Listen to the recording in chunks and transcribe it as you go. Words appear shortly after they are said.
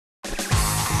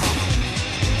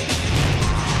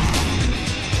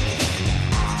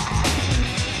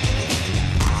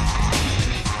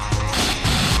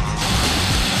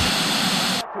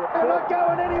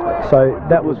So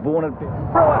that was born at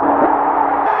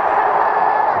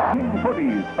King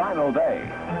Footy's final day.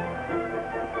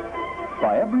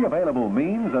 By every available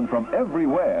means and from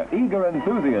everywhere, eager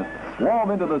enthusiasts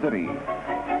swarm into the city.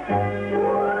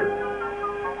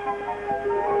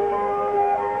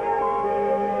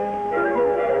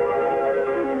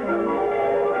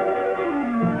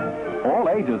 All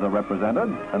ages are represented,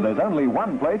 and there's only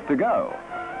one place to go.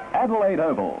 Adelaide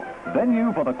Oval,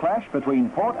 venue for the clash between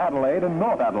Port Adelaide and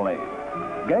North Adelaide.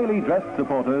 Gaily dressed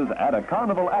supporters add a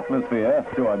carnival atmosphere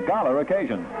to a gala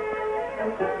occasion.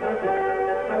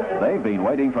 They've been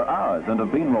waiting for hours and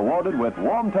have been rewarded with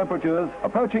warm temperatures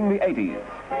approaching the 80s.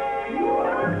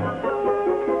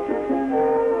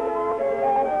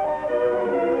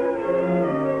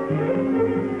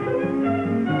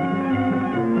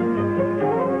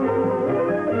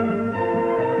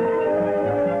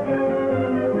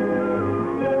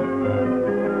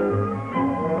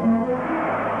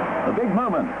 The big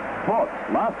moment. Port,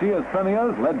 last year's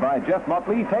premiers, led by Jeff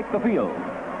Motley, take the field.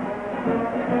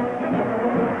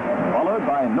 Followed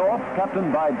by North,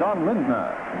 captained by Don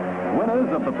Lindner.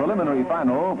 Winners of the preliminary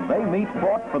final, they meet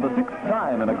Port for the 6th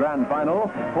time in a grand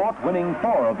final, Port winning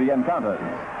 4 of the encounters.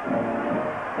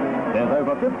 There's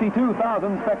over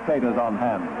 52,000 spectators on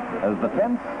hand as the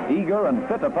tense, eager and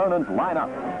fit opponents line up.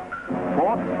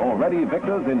 Port, already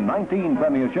victors in 19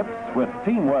 premierships with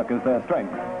teamwork as their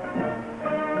strength.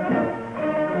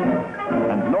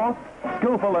 And North,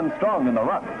 skillful and strong in the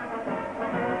ruck.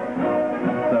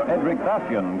 Sir Edric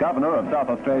Bastian, Governor of South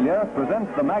Australia,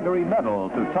 presents the Magarey Medal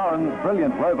to Torrens'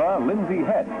 brilliant rover, Lindsay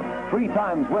Head, 3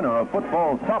 times winner of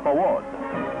football's top award.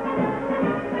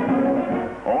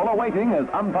 All awaiting as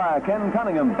umpire Ken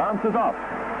Cunningham bounces off.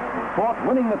 Port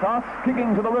winning the toss,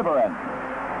 kicking to the river end.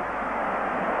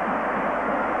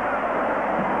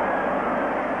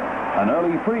 An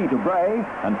early free to Bray,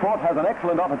 and Port has an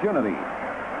excellent opportunity.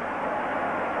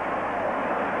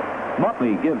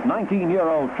 Motley gives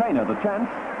 19-year-old trainer the chance,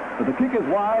 but the kick is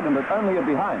wide and it's only a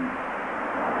behind.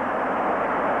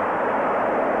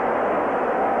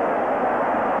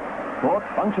 Port,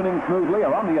 functioning smoothly,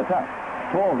 are on the attack.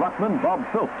 Tall ruckman Bob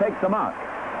Filth takes the mark.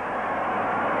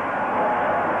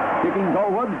 Kicking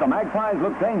goalwards, the Magpies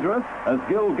look dangerous as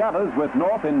Gill gathers with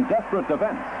North in desperate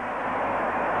defense.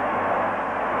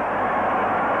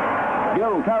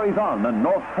 Gill carries on, and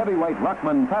North's heavyweight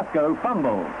ruckman Pascoe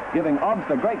fumbles, giving Obst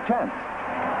a great chance.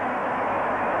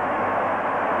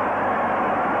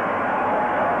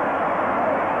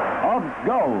 Obst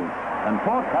goals, and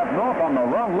Port have North on the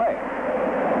wrong leg.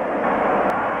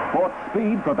 Port's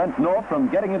speed prevents North from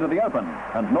getting into the open,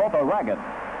 and North are ragged.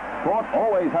 Port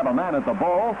always have a man at the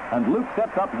ball, and Luke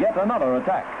sets up yet another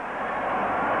attack.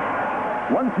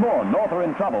 Once more, North are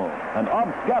in trouble, and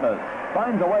Obst gathers,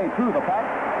 finds a way through the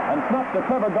pack, and snaps a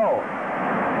clever goal.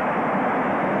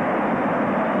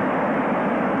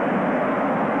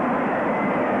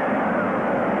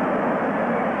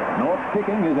 North's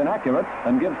kicking is inaccurate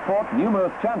and gives Port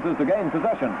numerous chances to gain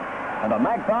possession, and a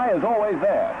Magpie is always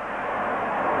there.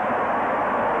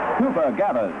 Cooper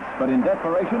gathers, but in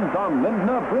desperation, Don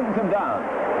Lindner brings him down.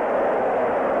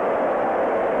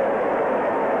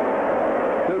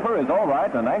 Cooper is all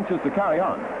right and anxious to carry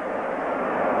on.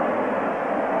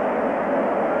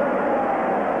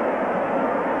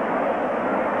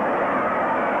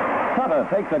 Sutter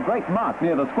takes a great mark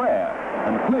near the square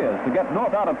and clears to get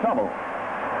North out of trouble.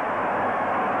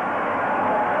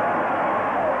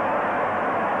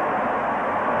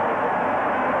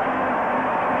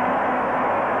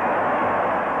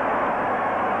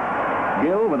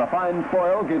 Gill, with a fine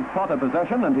spoil, gives Potter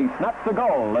possession, and he snaps the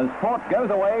goal as Port goes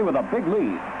away with a big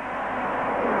lead.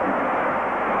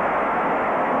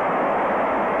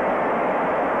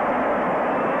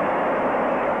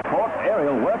 Port's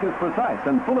aerial work is precise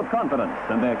and full of confidence,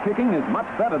 and their kicking is much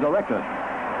better directed.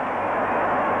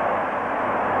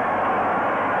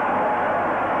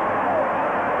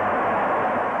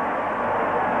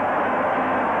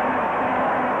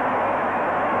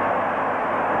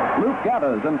 Luke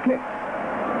gathers and kicks.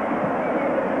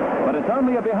 But it's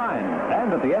only a behind,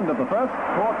 and at the end of the first,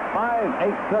 Port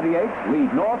 5-8-38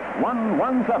 lead North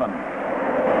 1-1-7.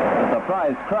 The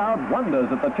surprised crowd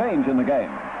wonders at the change in the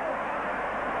game.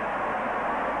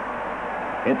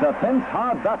 It's a tense,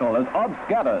 hard battle as Obst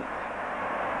gathers.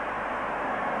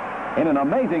 In an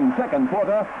amazing second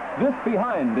quarter, this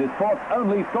behind is Port's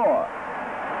only score.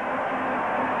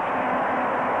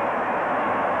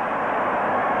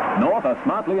 North are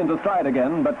smartly into stride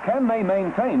again, but can they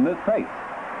maintain this pace?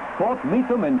 Port meet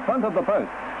them in front of the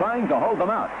post, trying to hold them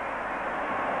out.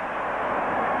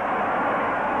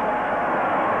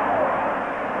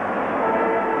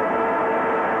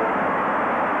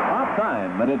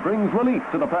 time, and it brings relief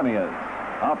to the Premiers.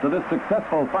 After this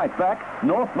successful fight back,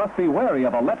 North must be wary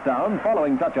of a letdown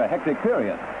following such a hectic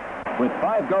period. With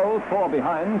 5 goals, 4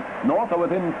 behind, North are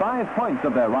within 5 points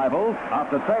of their rivals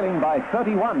after trailing by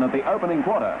 31 at the opening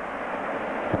quarter.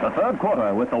 The third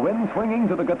quarter with the wind swinging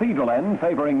to the Cathedral end,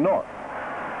 favouring North.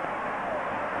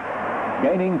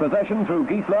 Gaining possession through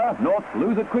Giesler, North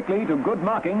lose it quickly to good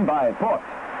marking by Port.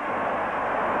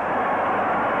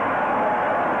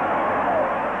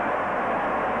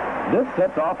 This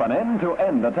sets off an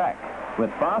end-to-end attack. With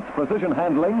fast precision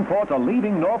handling, Port are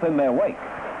leading North in their wake.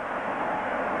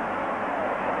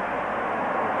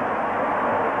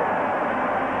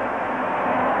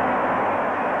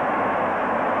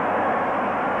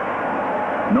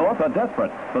 North are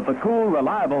desperate, but the cool,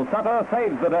 reliable Sutter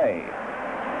saves the day.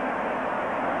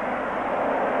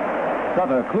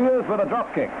 Sutter clears with a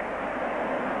drop kick.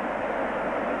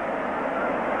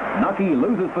 Nucky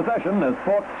loses possession as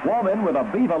Port swarm in with a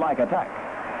beaver-like attack.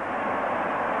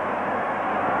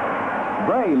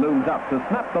 Bray looms up to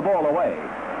snap the ball away.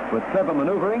 With clever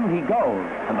maneuvering, he goes,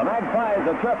 and the Magpies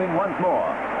are chirping once more.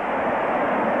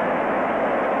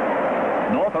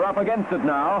 North are up against it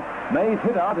now. Mays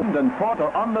hit out, and Port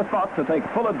are on the spot to take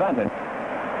full advantage.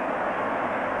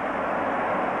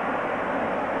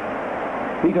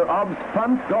 Peter Obst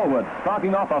punts goalward,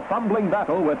 sparking off a fumbling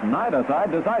battle with neither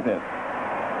side decisive.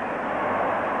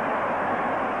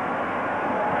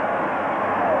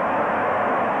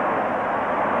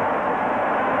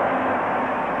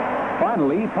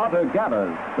 Finally, Potter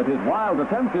gathers, but his wild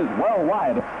attempt is well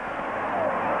wide.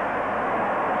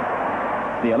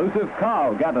 The elusive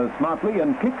Carl gathers smartly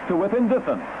and kicks to within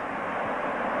distance.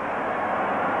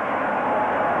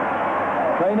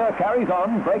 Trainer carries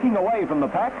on, breaking away from the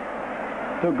pack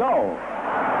to goal.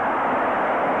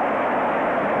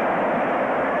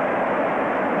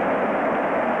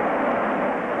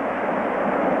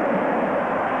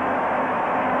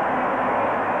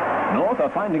 North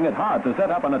are finding it hard to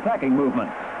set up an attacking movement.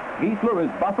 Giesler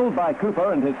is bustled by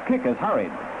Cooper and his kick is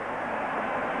hurried.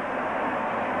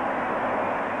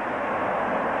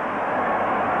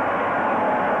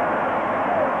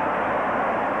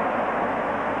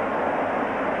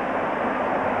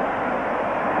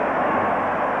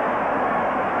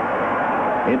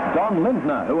 It's Don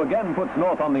Lindner who again puts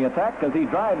North on the attack as he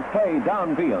drives play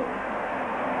downfield.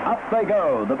 Up they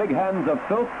go. The big hands of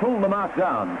Filth pull the mark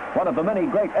down. One of the many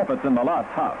great efforts in the last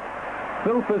half.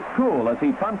 Filth is cool as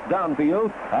he punts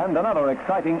downfield, and another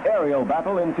exciting aerial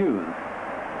battle ensues.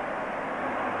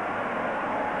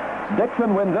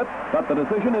 Dixon wins it, but the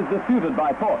decision is disputed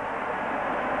by Port.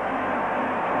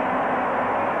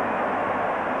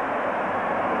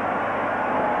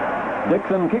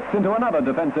 Dixon kicks into another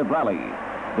defensive rally.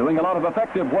 Doing a lot of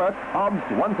effective work,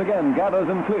 Obst once again gathers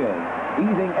and clears,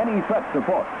 easing any threat to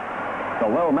Port. The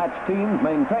well-matched teams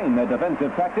maintain their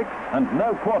defensive tactics, and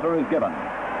no quarter is given.